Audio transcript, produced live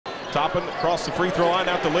Toppin across the free throw line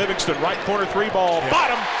out to Livingston. Right corner three ball.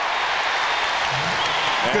 Bottom.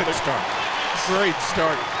 Good start. Great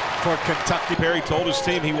start for Kentucky. Perry told his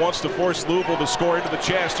team he wants to force Louisville to score into the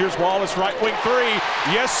chest. Here's Wallace, right wing three.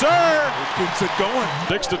 Yes, sir. It keeps it going.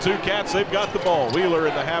 6-2 Cats. They've got the ball. Wheeler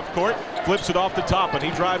in the half court. Flips it off the top, and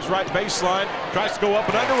he drives right baseline. Tries to go up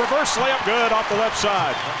and under. Reverse layup. Good off the left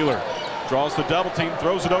side. Wheeler draws the double team,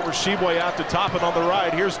 throws it over Sheboy out to Toppin on the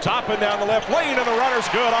right. Here's Toppin down the left lane, and the runner's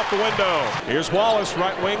good off the window. Here's Wallace,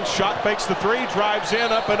 right wing, shot fakes the three, drives in,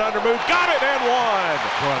 up and under move, got it, and one.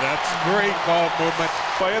 Boy, that's great ball movement.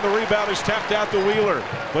 And the rebound is tapped out to Wheeler.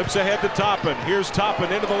 Flips ahead to Toppin. Here's Toppin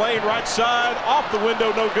into the lane, right side, off the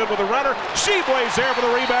window, no good with the runner. Sheboy's there for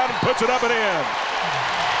the rebound and puts it up and in.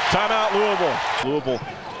 Timeout, Louisville.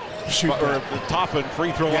 Toppin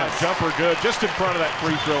free throw line jumper good just in front of that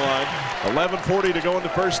free throw line. 11:40 to go in the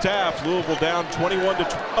first half. Louisville down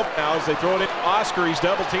 21-12 now as they throw it in. Oscar, he's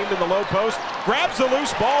double teamed in the low post, grabs the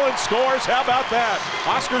loose ball and scores. How about that?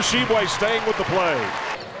 Oscar Sheboy staying with the play.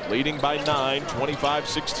 Leading by 9,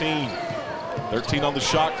 25-16. 13 on the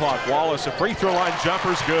shot clock. Wallace, a free throw line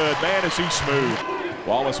jumper's good. Man, is he smooth.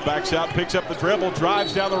 Wallace backs out, picks up the dribble,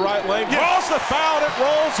 drives down the right lane, draws the foul, and it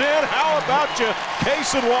rolls in. How about you,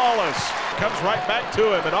 Cason Wallace? Comes right back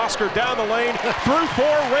to him, and Oscar down the lane through 4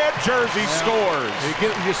 red jerseys, scores.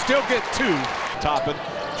 You still get 2. Toppin,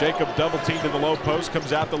 Jacob double teamed in the low post,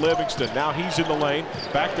 comes out to Livingston. Now he's in the lane,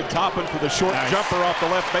 back to Toppin for the short jumper off the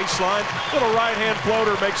left baseline. Little right hand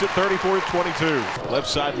floater makes it 34-22. Left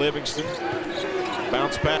side Livingston.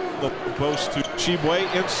 Bounce back the post to Sheboy,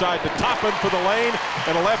 inside to Toppin for the lane,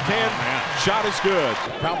 and a left-hand shot is good.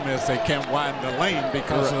 The problem is they can't widen the lane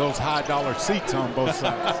because of those high-dollar seats on both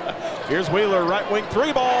sides. Here's Wheeler, right wing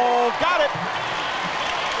three ball, got it!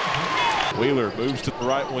 Wheeler moves to the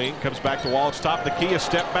right wing, comes back to Wallace, top of the key, a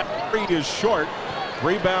step back, three is short.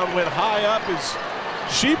 Rebound went high up, is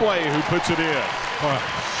Sheboy who puts it in.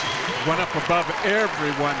 Went up above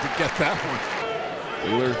everyone to get that one.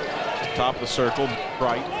 Wheeler, top of the circle,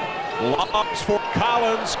 right. Lobs for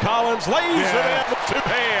Collins. Collins lays it in with 2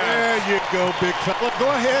 hands. There you go, big fella. Go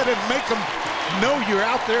ahead and make them know you're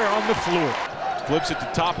out there on the floor. Flips it to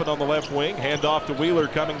Toppin on the left wing. Hand off to Wheeler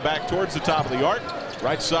coming back towards the top of the arc.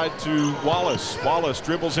 Right side to Wallace. Wallace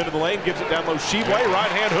dribbles into the lane, gives it down low. Sheboy,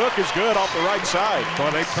 right hand hook is good off the right side.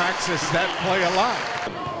 Well, they practice that play a lot.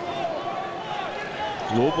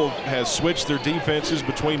 Louisville has switched their defenses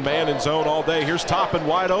between man and zone all day. Here's Toppin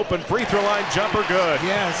wide open, free throw line jumper good.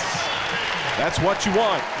 Yes. That's what you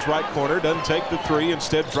want. His right corner doesn't take the three,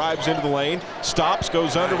 instead drives into the lane, stops,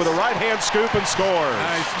 goes under with a right hand scoop and scores.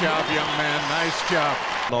 Nice job, young man, nice job.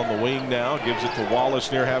 On the wing now, gives it to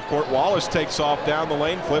Wallace near half court. Wallace takes off down the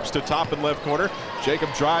lane, flips to Toppin left corner.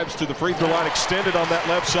 Jacob drives to the free throw line, extended on that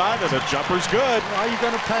left side, and the jumper's good. Why are you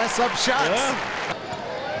going to pass up shots? Yeah.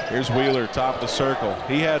 Here's Wheeler, top of the circle.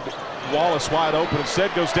 He had Wallace wide open.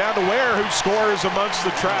 Instead goes down to Ware, who scores amongst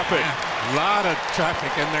the traffic. A lot of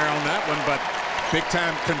traffic in there on that one, but big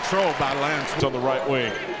time control by Lance. On the right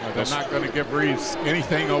wing. They're not going to give Reeves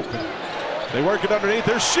anything open. They work it underneath.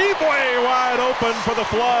 There's Sheboy wide open for the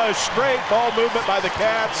flush. Great ball movement by the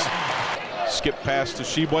Cats. Skip pass to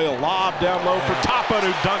Sheboy, a lob down low for Toppin,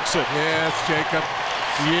 who dunks it. Yes, Jacob.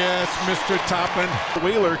 Yes, Mr. Toppin.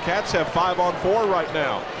 Wheeler, Cats have 5-on-4 right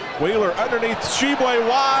now. Wheeler underneath, Sheboy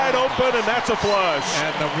wide open, and that's a flush.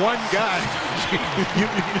 And the one guy,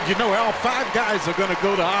 you know, all 5 guys are going to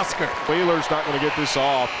go to Oscar. Wheeler's not going to get this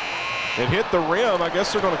off. It hit the rim. I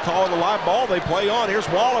guess they're going to call it a live ball. They play on. Here's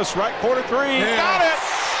Wallace, right corner three. Yes. Got it!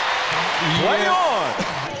 Play on!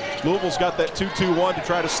 Louisville's got that 2-2-1 to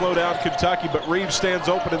try to slow down Kentucky, but Reeves stands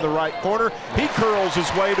open in the right corner. He curls his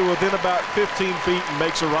way to within about 15 feet and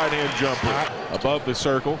makes a right-hand jumper. Above the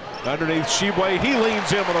circle, underneath Sheboy, he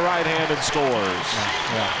leans in with a right hand and scores.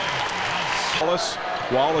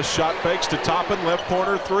 Wallace shot fakes to Toppin, left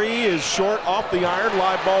corner three is short off the iron,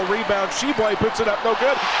 live ball rebound. Sheboy puts it up, no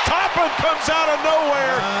good. Toppin comes out of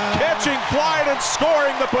nowhere, catching flight and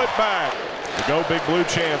scoring the putback. The Go Big Blue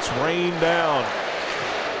chants rain down.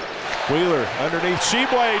 Wheeler underneath,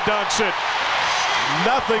 Sheboy dunks it.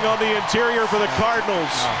 Nothing on the interior for the Cardinals.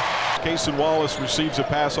 Cason Wallace receives a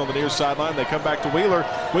pass on the near sideline. They come back to Wheeler.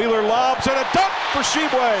 Wheeler lobs and a dunk for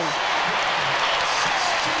Sheboy.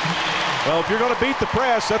 Well, if you're going to beat the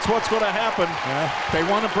press, that's what's going to happen. They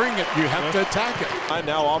want to bring it. You have to attack it.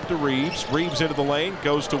 Now off to Reeves. Reeves into the lane,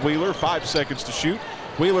 goes to Wheeler. 5 seconds to shoot.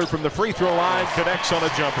 Wheeler from the free throw line connects on a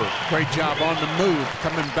jumper. Great job on the move,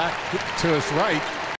 coming back to his right.